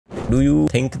Do you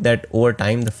think that over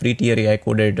time the free tier AI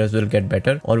code editors will get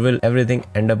better, or will everything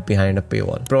end up behind a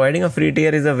paywall? Providing a free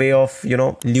tier is a way of,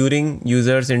 luring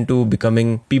users into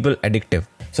becoming people addictive.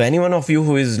 So anyone of you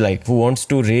who wants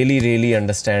to really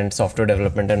understand software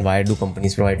development and why do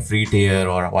companies provide free tier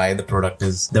or why the product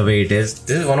is the way it is,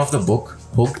 this is one of the book,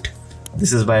 Hooked.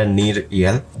 This is by Nir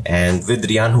Eyal and with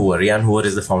Ryan Hoover. Ryan Hoover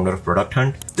is the founder of Product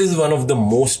Hunt. This is one of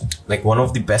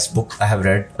the best books I have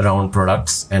read around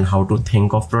products and how to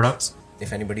think of products.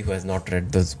 If anybody who has not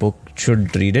read this book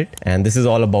should read it. And this is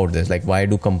all about this, like why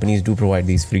do companies provide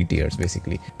these free tiers,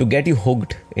 basically to get you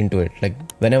hooked into it. Like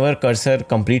whenever Cursor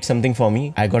completes something for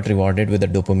me, I got rewarded with a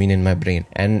dopamine in my brain.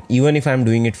 And even if I'm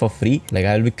doing it for free, like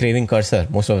I'll be craving Cursor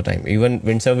most of the time. Even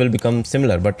Windsurf will become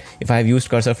similar. But if I've used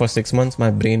Cursor for 6 months,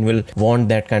 my brain will want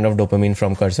that kind of dopamine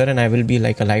from Cursor and I will be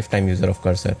like a lifetime user of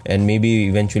Cursor. And maybe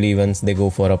eventually once they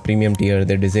go for a premium tier,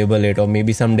 they disable it, or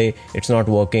maybe someday it's not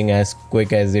working as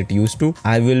quick as it used to,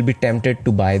 I will be tempted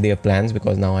to buy their plans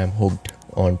because now I'm hooked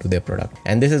onto their product.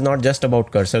 And this is not just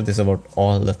about Cursor, this is about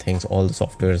all the things, all the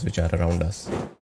softwares which are around us.